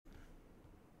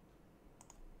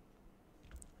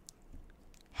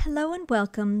Hello and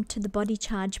welcome to the Body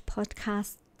Charge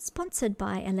podcast sponsored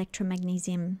by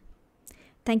Electromagnesium.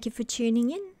 Thank you for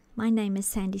tuning in. My name is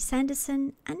Sandy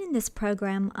Sanderson, and in this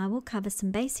program I will cover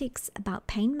some basics about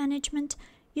pain management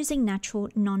using natural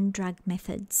non-drug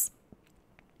methods.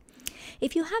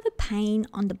 If you have a pain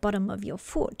on the bottom of your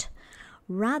foot,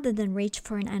 rather than reach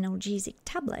for an analgesic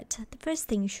tablet, the first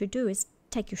thing you should do is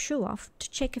take your shoe off to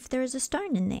check if there is a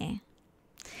stone in there.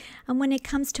 And when it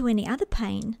comes to any other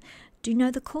pain, do you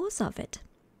know the cause of it?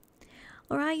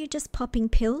 Or are you just popping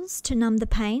pills to numb the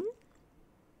pain?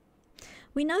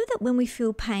 We know that when we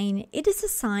feel pain, it is a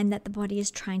sign that the body is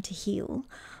trying to heal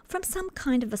from some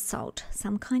kind of assault,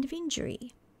 some kind of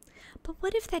injury. But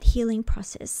what if that healing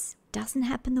process doesn't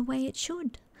happen the way it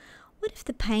should? What if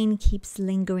the pain keeps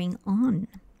lingering on?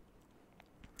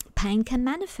 Pain can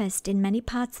manifest in many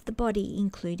parts of the body,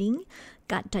 including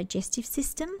gut digestive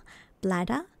system,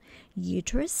 bladder,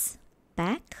 uterus,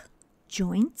 back,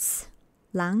 joints,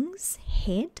 lungs,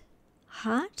 head,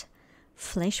 heart,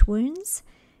 flesh wounds,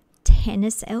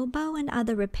 tennis elbow, and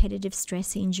other repetitive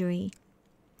stress injury.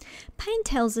 Pain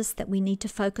tells us that we need to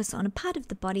focus on a part of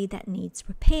the body that needs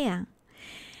repair.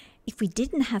 If we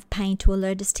didn't have pain to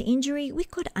alert us to injury, we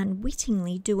could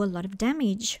unwittingly do a lot of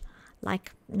damage,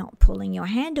 like not pulling your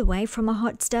hand away from a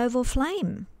hot stove or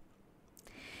flame.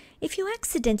 If you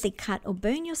accidentally cut or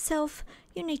burn yourself,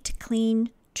 you need to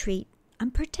clean, treat,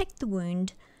 and protect the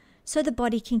wound so the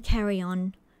body can carry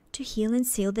on to heal and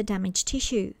seal the damaged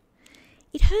tissue.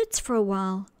 It hurts for a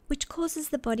while, which causes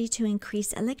the body to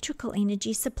increase electrical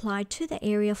energy supplied to the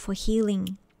area for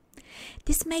healing.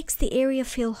 This makes the area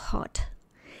feel hot.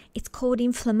 It's called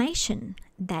inflammation,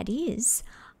 that is,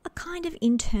 a kind of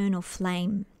internal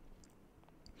flame.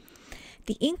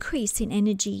 The increase in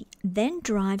energy then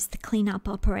drives the cleanup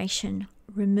operation,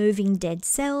 removing dead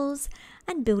cells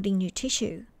and building new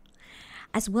tissue.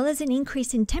 As well as an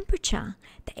increase in temperature,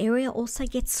 the area also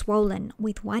gets swollen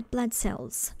with white blood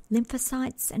cells,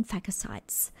 lymphocytes and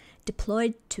phagocytes,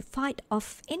 deployed to fight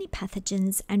off any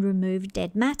pathogens and remove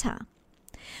dead matter.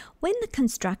 When the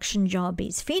construction job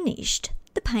is finished,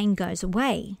 the pain goes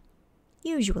away,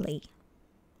 usually.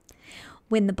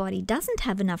 When the body doesn't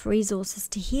have enough resources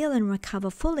to heal and recover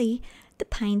fully, the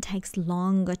pain takes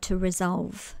longer to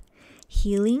resolve.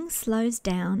 Healing slows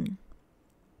down.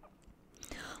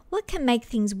 What can make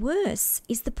things worse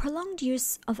is the prolonged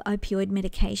use of opioid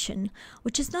medication,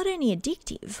 which is not only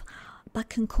addictive, but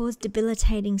can cause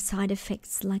debilitating side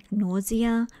effects like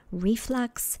nausea,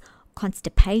 reflux,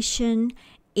 constipation,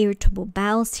 irritable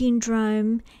bowel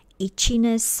syndrome,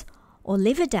 itchiness, or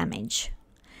liver damage.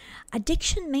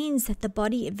 Addiction means that the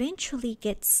body eventually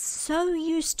gets so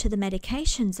used to the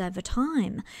medications over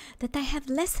time that they have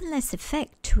less and less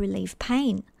effect to relieve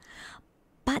pain.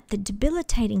 But the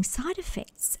debilitating side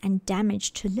effects and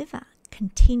damage to liver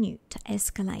continue to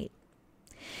escalate.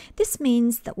 This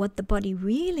means that what the body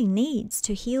really needs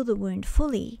to heal the wound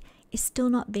fully is still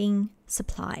not being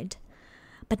supplied.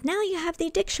 But now you have the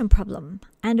addiction problem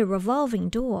and a revolving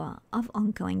door of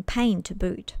ongoing pain to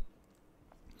boot.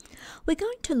 We're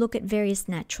going to look at various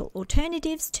natural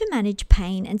alternatives to manage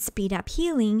pain and speed up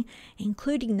healing,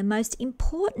 including the most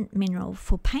important mineral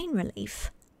for pain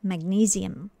relief,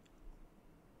 magnesium.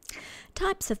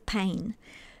 Types of pain.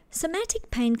 Somatic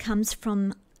pain comes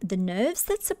from the nerves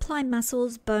that supply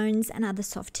muscles, bones, and other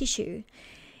soft tissue.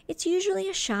 It's usually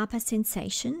a sharper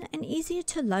sensation and easier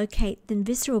to locate than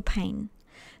visceral pain.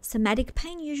 Somatic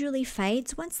pain usually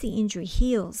fades once the injury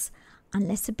heals,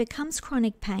 unless it becomes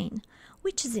chronic pain,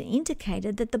 which is an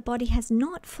indicator that the body has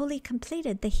not fully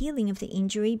completed the healing of the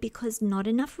injury because not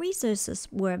enough resources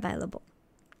were available.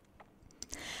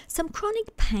 Some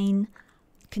chronic pain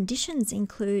conditions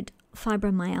include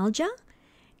fibromyalgia,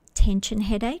 tension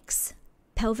headaches,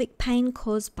 pelvic pain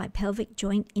caused by pelvic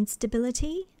joint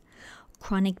instability,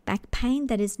 chronic back pain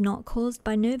that is not caused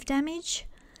by nerve damage,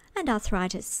 and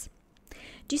arthritis.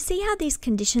 Do you see how these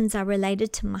conditions are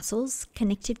related to muscles,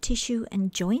 connective tissue,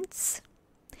 and joints?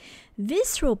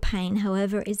 Visceral pain,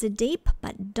 however, is a deep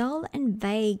but dull and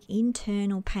vague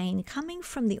internal pain coming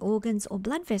from the organs or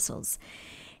blood vessels.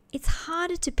 It's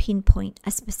harder to pinpoint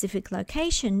a specific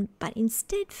location, but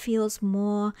instead feels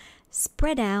more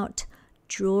spread out,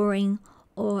 drawing,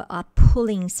 or a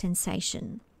pulling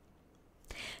sensation.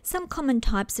 Some common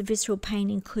types of visceral pain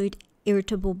include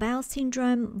irritable bowel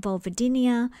syndrome,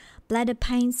 vulvodynia, bladder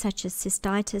pain such as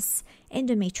cystitis,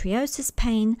 endometriosis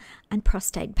pain, and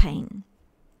prostate pain.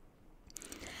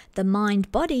 The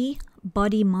mind-body,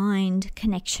 body-mind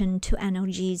connection to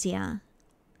analgesia.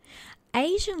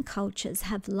 Asian cultures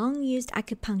have long used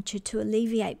acupuncture to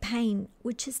alleviate pain,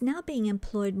 which is now being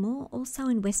employed more also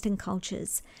in Western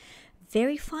cultures.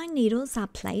 Very fine needles are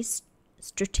placed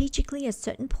strategically at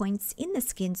certain points in the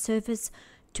skin surface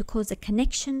to cause a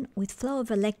connection with flow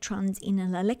of electrons in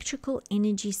an electrical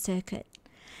energy circuit.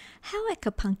 How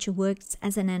acupuncture works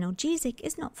as an analgesic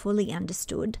is not fully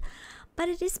understood, but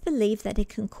it is believed that it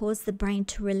can cause the brain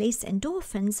to release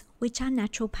endorphins, which are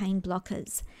natural pain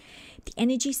blockers. The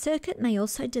energy circuit may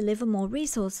also deliver more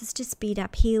resources to speed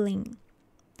up healing.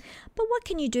 But what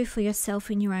can you do for yourself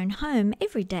in your own home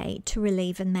every day to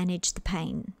relieve and manage the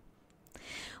pain?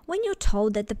 When you're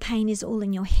told that the pain is all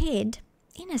in your head,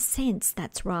 in a sense,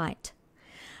 that's right.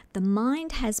 The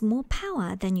mind has more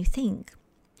power than you think.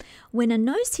 When a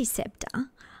nociceptor,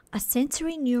 a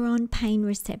sensory neuron pain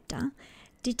receptor,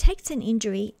 detects an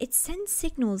injury, it sends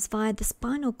signals via the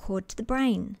spinal cord to the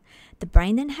brain. The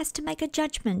brain then has to make a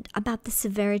judgment about the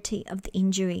severity of the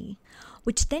injury,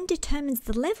 which then determines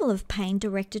the level of pain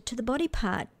directed to the body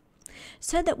part,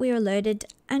 so that we are alerted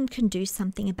and can do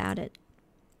something about it.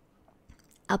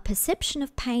 Our perception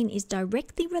of pain is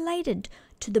directly related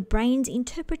to the brain's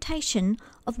interpretation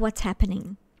of what's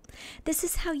happening. This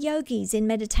is how yogis in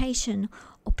meditation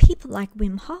or people like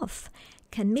Wim Hof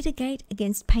can mitigate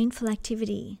against painful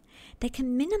activity. They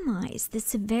can minimize the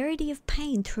severity of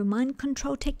pain through mind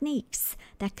control techniques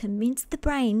that convince the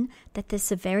brain that the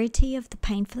severity of the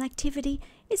painful activity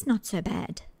is not so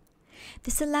bad.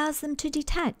 This allows them to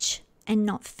detach and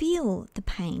not feel the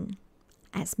pain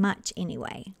as much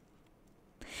anyway.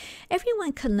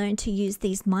 Everyone can learn to use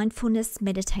these mindfulness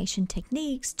meditation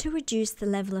techniques to reduce the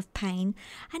level of pain,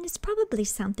 and it's probably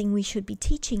something we should be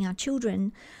teaching our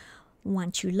children.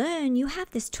 Once you learn, you have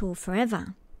this tool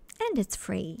forever, and it's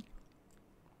free.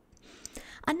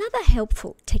 Another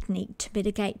helpful technique to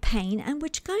mitigate pain, and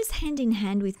which goes hand in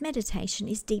hand with meditation,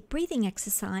 is deep breathing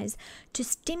exercise to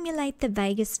stimulate the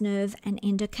vagus nerve and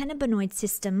endocannabinoid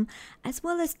system, as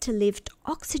well as to lift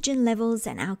oxygen levels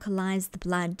and alkalize the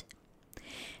blood.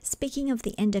 Speaking of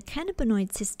the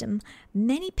endocannabinoid system,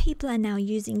 many people are now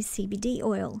using CBD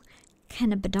oil,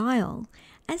 cannabidiol,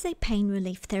 as a pain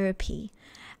relief therapy,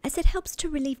 as it helps to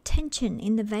relieve tension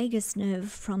in the vagus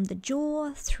nerve from the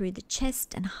jaw through the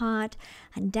chest and heart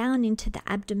and down into the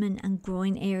abdomen and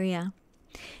groin area.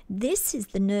 This is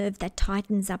the nerve that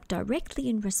tightens up directly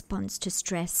in response to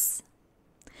stress.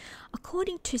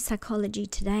 According to Psychology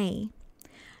Today,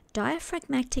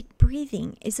 diaphragmatic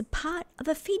breathing is a part of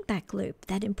a feedback loop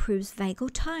that improves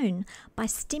vagal tone by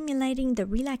stimulating the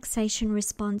relaxation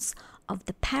response of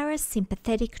the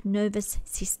parasympathetic nervous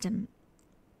system.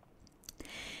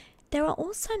 There are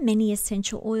also many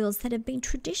essential oils that have been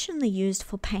traditionally used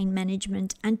for pain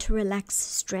management and to relax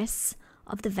stress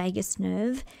of the vagus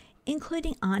nerve,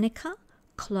 including arnica,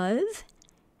 clove,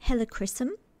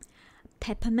 helichrysum,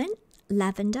 peppermint,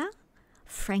 lavender,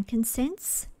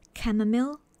 frankincense,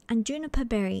 chamomile, and juniper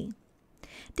berry.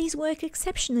 These work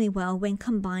exceptionally well when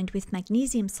combined with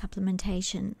magnesium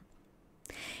supplementation.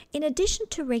 In addition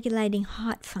to regulating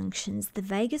heart functions, the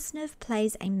vagus nerve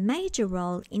plays a major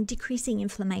role in decreasing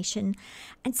inflammation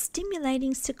and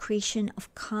stimulating secretion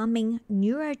of calming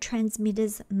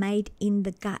neurotransmitters made in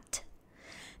the gut.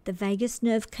 The vagus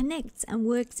nerve connects and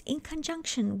works in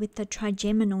conjunction with the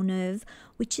trigeminal nerve,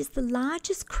 which is the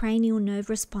largest cranial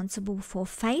nerve responsible for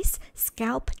face,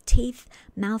 scalp, teeth,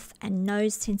 mouth, and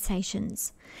nose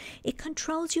sensations. It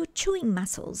controls your chewing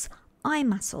muscles, eye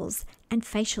muscles, and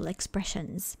facial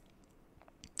expressions.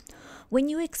 When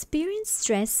you experience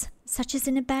stress, such as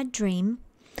in a bad dream,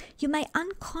 you may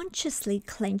unconsciously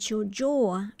clench your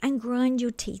jaw and grind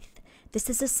your teeth. This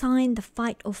is a sign the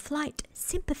fight or flight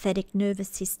sympathetic nervous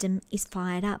system is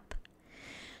fired up.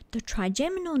 The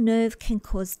trigeminal nerve can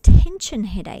cause tension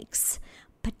headaches,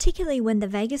 particularly when the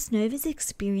vagus nerve is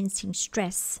experiencing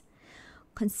stress.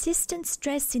 Consistent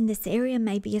stress in this area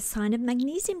may be a sign of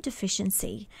magnesium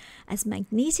deficiency, as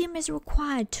magnesium is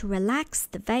required to relax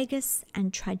the vagus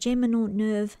and trigeminal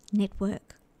nerve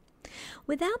network.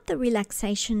 Without the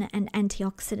relaxation and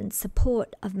antioxidant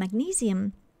support of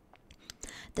magnesium,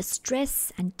 the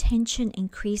stress and tension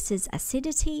increases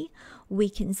acidity,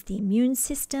 weakens the immune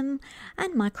system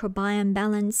and microbiome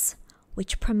balance,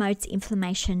 which promotes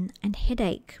inflammation and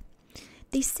headache.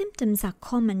 These symptoms are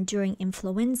common during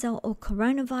influenza or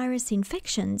coronavirus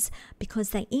infections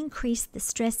because they increase the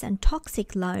stress and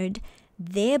toxic load,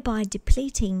 thereby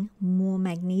depleting more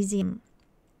magnesium.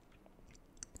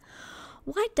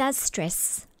 Why does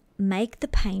stress make the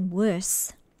pain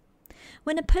worse?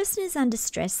 When a person is under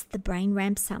stress, the brain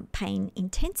ramps up pain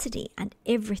intensity and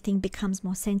everything becomes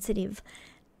more sensitive.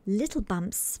 Little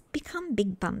bumps become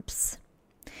big bumps.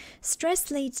 Stress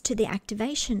leads to the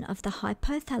activation of the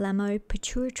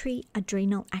hypothalamo-pituitary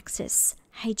adrenal axis,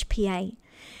 HPA.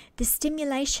 This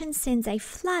stimulation sends a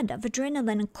flood of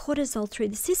adrenaline and cortisol through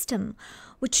the system,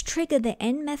 which trigger the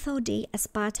N-methyl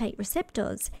D-aspartate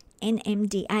receptors,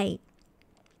 NMDA.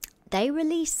 They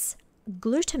release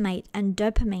glutamate and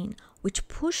dopamine, which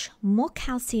push more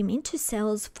calcium into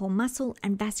cells for muscle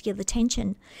and vascular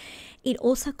tension. It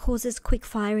also causes quick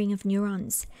firing of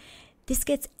neurons. This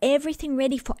gets everything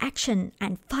ready for action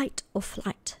and fight or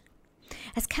flight.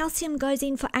 As calcium goes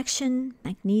in for action,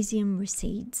 magnesium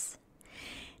recedes.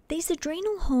 These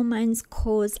adrenal hormones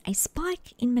cause a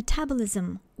spike in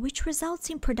metabolism, which results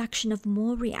in production of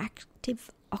more reactive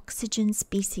oxygen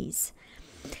species.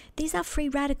 These are free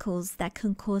radicals that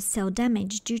can cause cell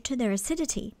damage due to their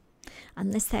acidity,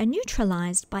 unless they are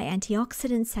neutralized by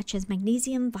antioxidants such as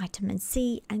magnesium, vitamin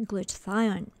C, and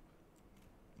glutathione.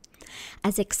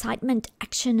 As excitement,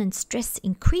 action, and stress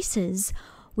increases,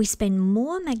 we spend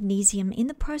more magnesium in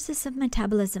the process of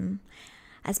metabolism.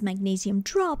 As magnesium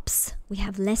drops, we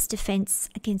have less defense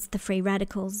against the free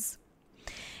radicals.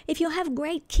 If you have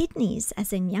great kidneys,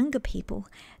 as in younger people,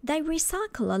 they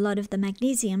recycle a lot of the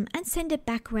magnesium and send it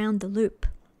back around the loop.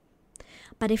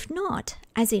 But if not,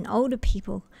 as in older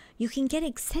people, you can get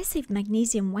excessive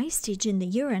magnesium wastage in the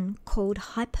urine called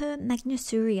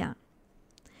hypermagnesiuria.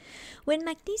 When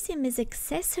magnesium is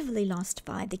excessively lost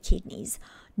by the kidneys,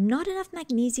 not enough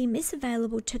magnesium is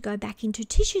available to go back into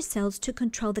tissue cells to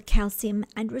control the calcium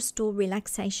and restore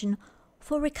relaxation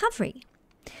for recovery.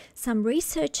 Some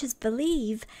researchers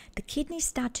believe the kidneys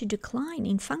start to decline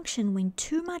in function when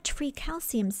too much free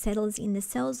calcium settles in the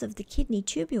cells of the kidney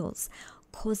tubules,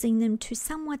 causing them to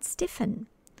somewhat stiffen.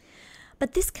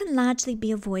 But this can largely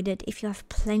be avoided if you have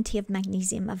plenty of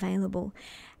magnesium available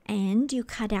and you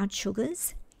cut out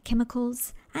sugars,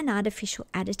 chemicals, and artificial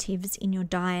additives in your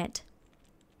diet.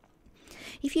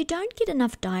 If you don't get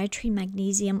enough dietary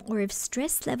magnesium, or if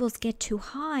stress levels get too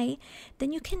high,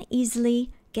 then you can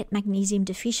easily get magnesium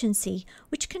deficiency,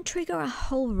 which can trigger a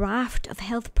whole raft of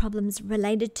health problems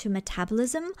related to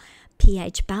metabolism,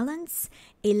 pH balance,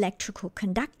 electrical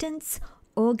conductance,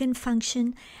 organ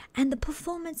function, and the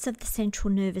performance of the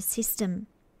central nervous system.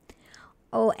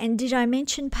 Oh, and did I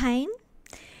mention pain?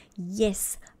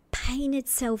 Yes, pain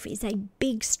itself is a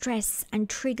big stress and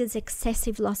triggers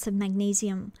excessive loss of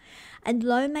magnesium. And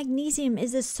low magnesium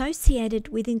is associated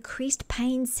with increased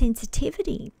pain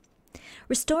sensitivity.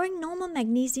 Restoring normal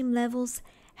magnesium levels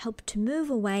help to move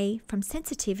away from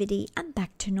sensitivity and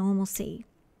back to normalcy.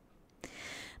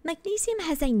 Magnesium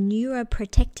has a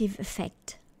neuroprotective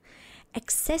effect.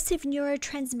 Excessive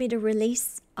neurotransmitter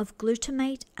release of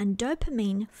glutamate and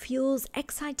dopamine fuels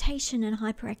excitation and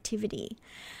hyperactivity.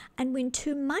 And when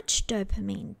too much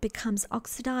dopamine becomes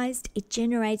oxidized, it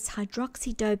generates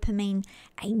hydroxydopamine,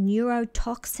 a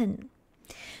neurotoxin.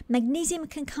 Magnesium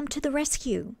can come to the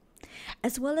rescue.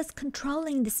 As well as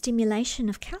controlling the stimulation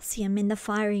of calcium in the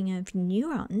firing of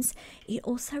neurons, it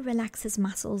also relaxes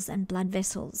muscles and blood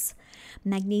vessels.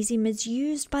 Magnesium is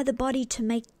used by the body to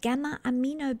make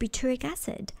gamma-aminobutyric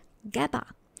acid, GABA,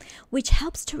 which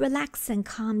helps to relax and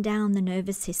calm down the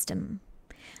nervous system.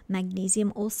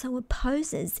 Magnesium also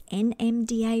opposes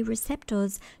NMDA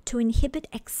receptors to inhibit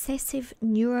excessive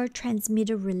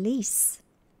neurotransmitter release.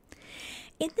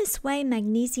 In this way,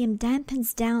 magnesium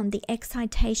dampens down the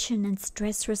excitation and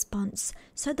stress response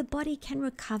so the body can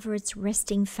recover its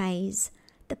resting phase,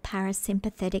 the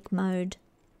parasympathetic mode.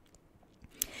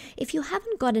 If you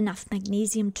haven't got enough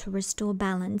magnesium to restore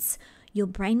balance, your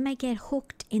brain may get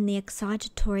hooked in the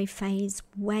excitatory phase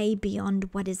way beyond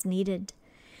what is needed.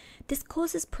 This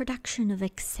causes production of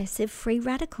excessive free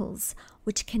radicals,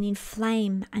 which can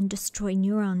inflame and destroy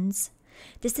neurons.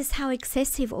 This is how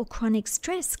excessive or chronic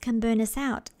stress can burn us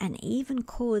out and even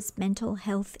cause mental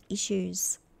health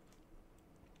issues.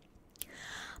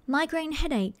 Migraine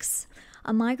headaches.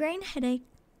 A migraine headache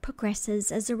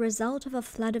progresses as a result of a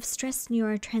flood of stress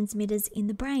neurotransmitters in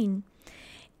the brain.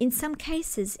 In some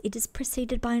cases, it is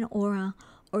preceded by an aura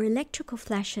or electrical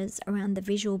flashes around the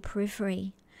visual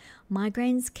periphery.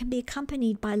 Migraines can be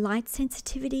accompanied by light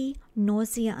sensitivity,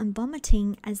 nausea, and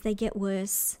vomiting as they get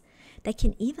worse. They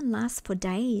can even last for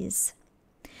days.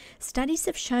 Studies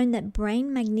have shown that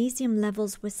brain magnesium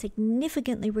levels were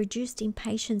significantly reduced in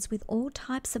patients with all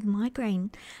types of migraine,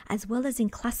 as well as in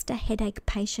cluster headache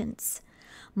patients.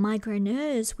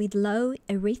 Migraineurs with low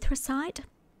erythrocyte,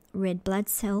 red blood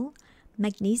cell,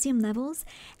 magnesium levels,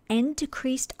 and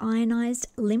decreased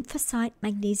ionized lymphocyte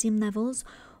magnesium levels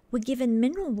were given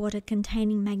mineral water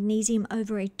containing magnesium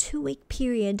over a 2-week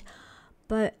period,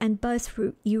 and both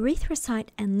erythrocyte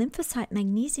and lymphocyte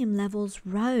magnesium levels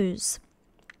rose.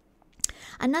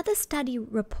 Another study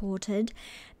reported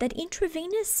that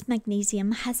intravenous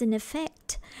magnesium has an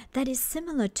effect that is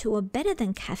similar to or better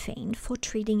than caffeine for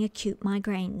treating acute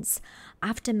migraines.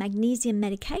 After magnesium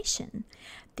medication,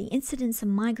 the incidence of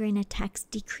migraine attacks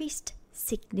decreased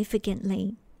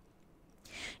significantly.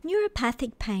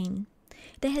 Neuropathic pain.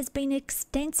 There has been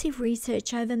extensive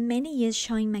research over many years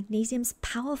showing magnesium's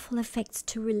powerful effects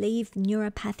to relieve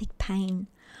neuropathic pain.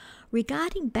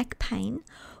 Regarding back pain,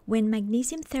 when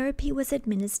magnesium therapy was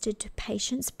administered to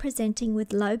patients presenting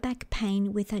with low back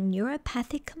pain with a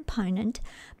neuropathic component,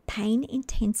 pain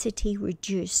intensity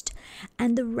reduced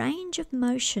and the range of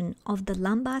motion of the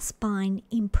lumbar spine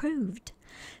improved.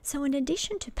 So in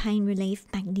addition to pain relief,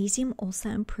 magnesium also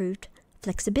improved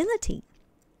flexibility.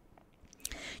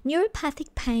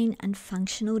 Neuropathic pain and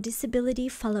functional disability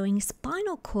following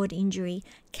spinal cord injury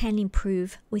can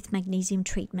improve with magnesium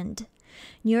treatment.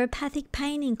 Neuropathic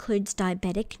pain includes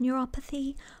diabetic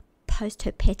neuropathy,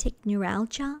 postherpetic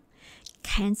neuralgia,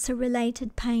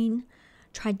 cancer-related pain,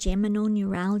 trigeminal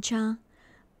neuralgia,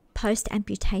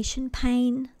 post-amputation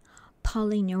pain,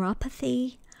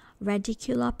 polyneuropathy,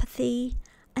 radiculopathy,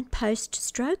 and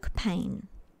post-stroke pain.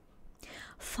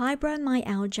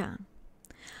 Fibromyalgia.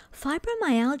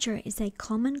 Fibromyalgia is a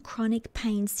common chronic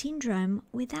pain syndrome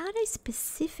without a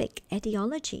specific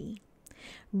etiology.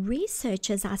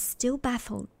 Researchers are still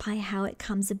baffled by how it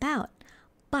comes about,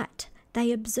 but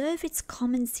they observe its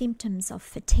common symptoms of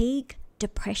fatigue,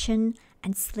 depression,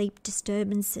 and sleep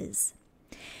disturbances.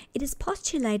 It is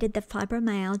postulated that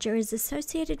fibromyalgia is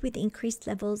associated with increased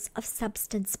levels of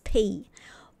substance P,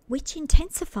 which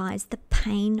intensifies the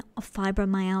pain of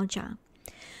fibromyalgia.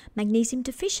 Magnesium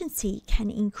deficiency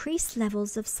can increase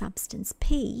levels of substance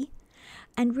P,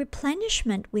 and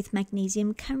replenishment with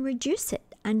magnesium can reduce it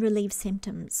and relieve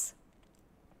symptoms.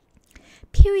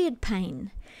 Period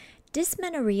pain.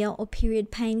 Dysmenorrhea or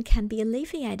period pain can be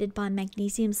alleviated by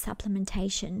magnesium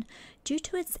supplementation due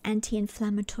to its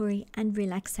anti-inflammatory and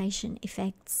relaxation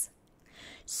effects.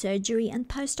 Surgery and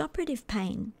post-operative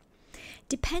pain.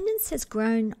 Dependence has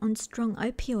grown on strong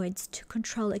opioids to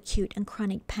control acute and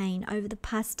chronic pain over the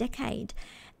past decade,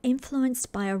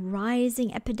 influenced by a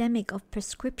rising epidemic of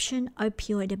prescription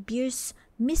opioid abuse,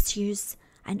 misuse,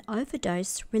 and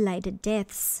overdose-related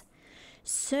deaths.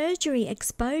 Surgery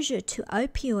exposure to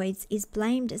opioids is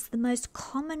blamed as the most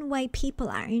common way people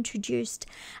are introduced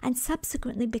and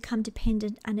subsequently become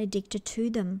dependent and addicted to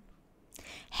them.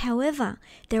 However,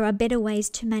 there are better ways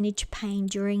to manage pain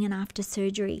during and after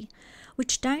surgery,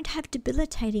 which don't have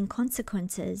debilitating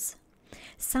consequences.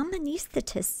 Some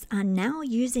anaesthetists are now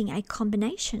using a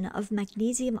combination of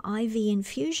magnesium IV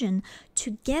infusion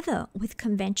together with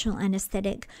conventional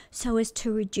anaesthetic so as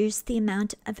to reduce the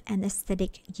amount of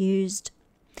anaesthetic used.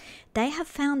 They have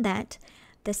found that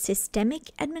the systemic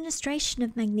administration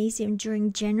of magnesium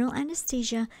during general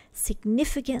anesthesia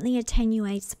significantly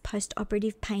attenuates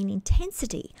post-operative pain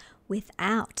intensity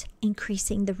without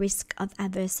increasing the risk of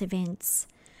adverse events.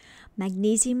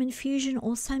 Magnesium infusion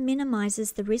also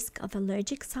minimizes the risk of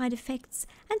allergic side effects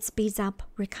and speeds up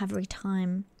recovery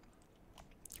time.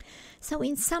 So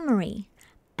in summary,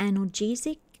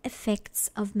 analgesic effects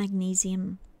of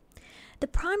magnesium. The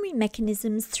primary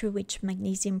mechanisms through which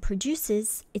magnesium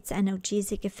produces its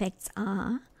analgesic effects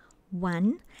are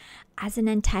 1. As an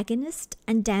antagonist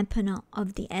and dampener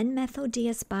of the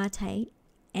N-methyl-D-aspartate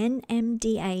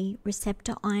NMDA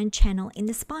receptor ion channel in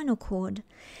the spinal cord.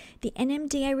 The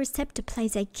NMDA receptor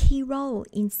plays a key role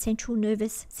in central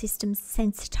nervous system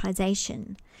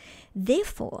sensitization.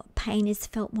 Therefore, pain is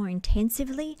felt more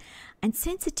intensively and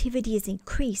sensitivity is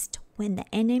increased when the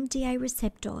NMDA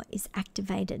receptor is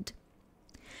activated.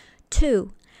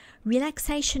 2.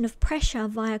 Relaxation of pressure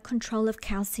via control of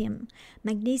calcium.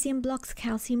 Magnesium blocks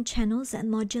calcium channels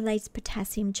and modulates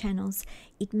potassium channels.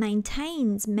 It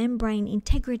maintains membrane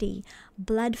integrity,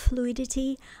 blood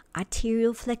fluidity,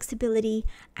 arterial flexibility,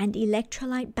 and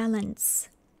electrolyte balance.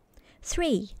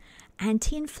 3.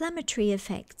 Anti-inflammatory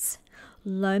effects.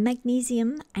 Low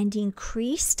magnesium and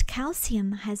increased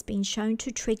calcium has been shown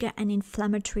to trigger an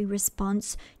inflammatory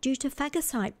response due to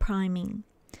phagocyte priming.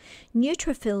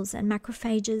 Neutrophils and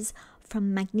macrophages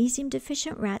from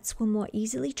magnesium-deficient rats were more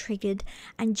easily triggered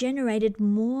and generated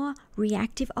more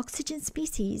reactive oxygen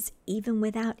species even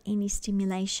without any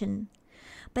stimulation.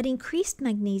 But increased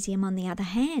magnesium, on the other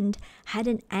hand, had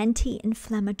an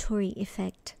anti-inflammatory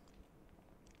effect.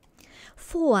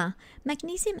 4.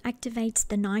 Magnesium activates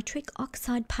the nitric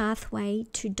oxide pathway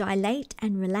to dilate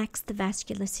and relax the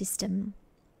vascular system.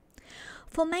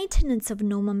 For maintenance of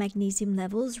normal magnesium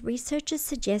levels, researchers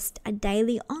suggest a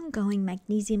daily ongoing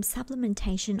magnesium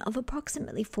supplementation of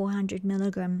approximately 400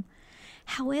 mg.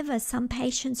 However, some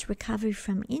patients recovering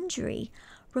from injury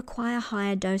require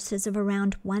higher doses of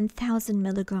around 1,000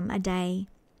 milligram a day.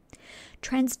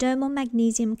 Transdermal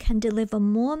magnesium can deliver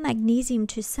more magnesium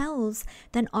to cells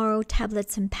than oral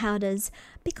tablets and powders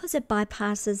because it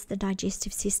bypasses the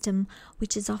digestive system,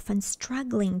 which is often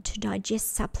struggling to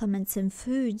digest supplements and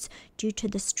foods due to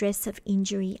the stress of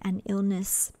injury and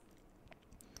illness.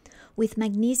 With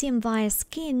magnesium via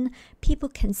skin, people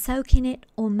can soak in it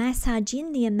or massage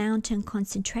in the amount and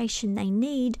concentration they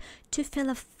need to feel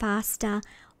a faster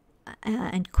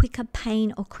and quicker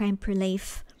pain or cramp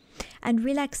relief and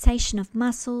relaxation of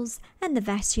muscles and the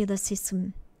vascular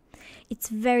system. It's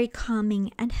very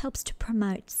calming and helps to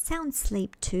promote sound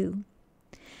sleep too.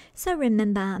 So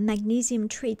remember, magnesium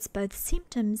treats both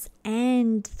symptoms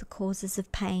and the causes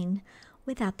of pain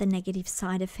without the negative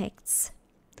side effects.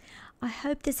 I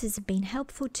hope this has been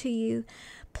helpful to you.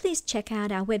 Please check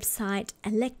out our website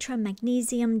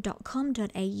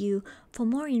electromagnesium.com.au for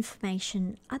more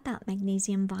information about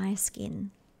magnesium via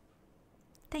skin.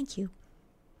 Thank you.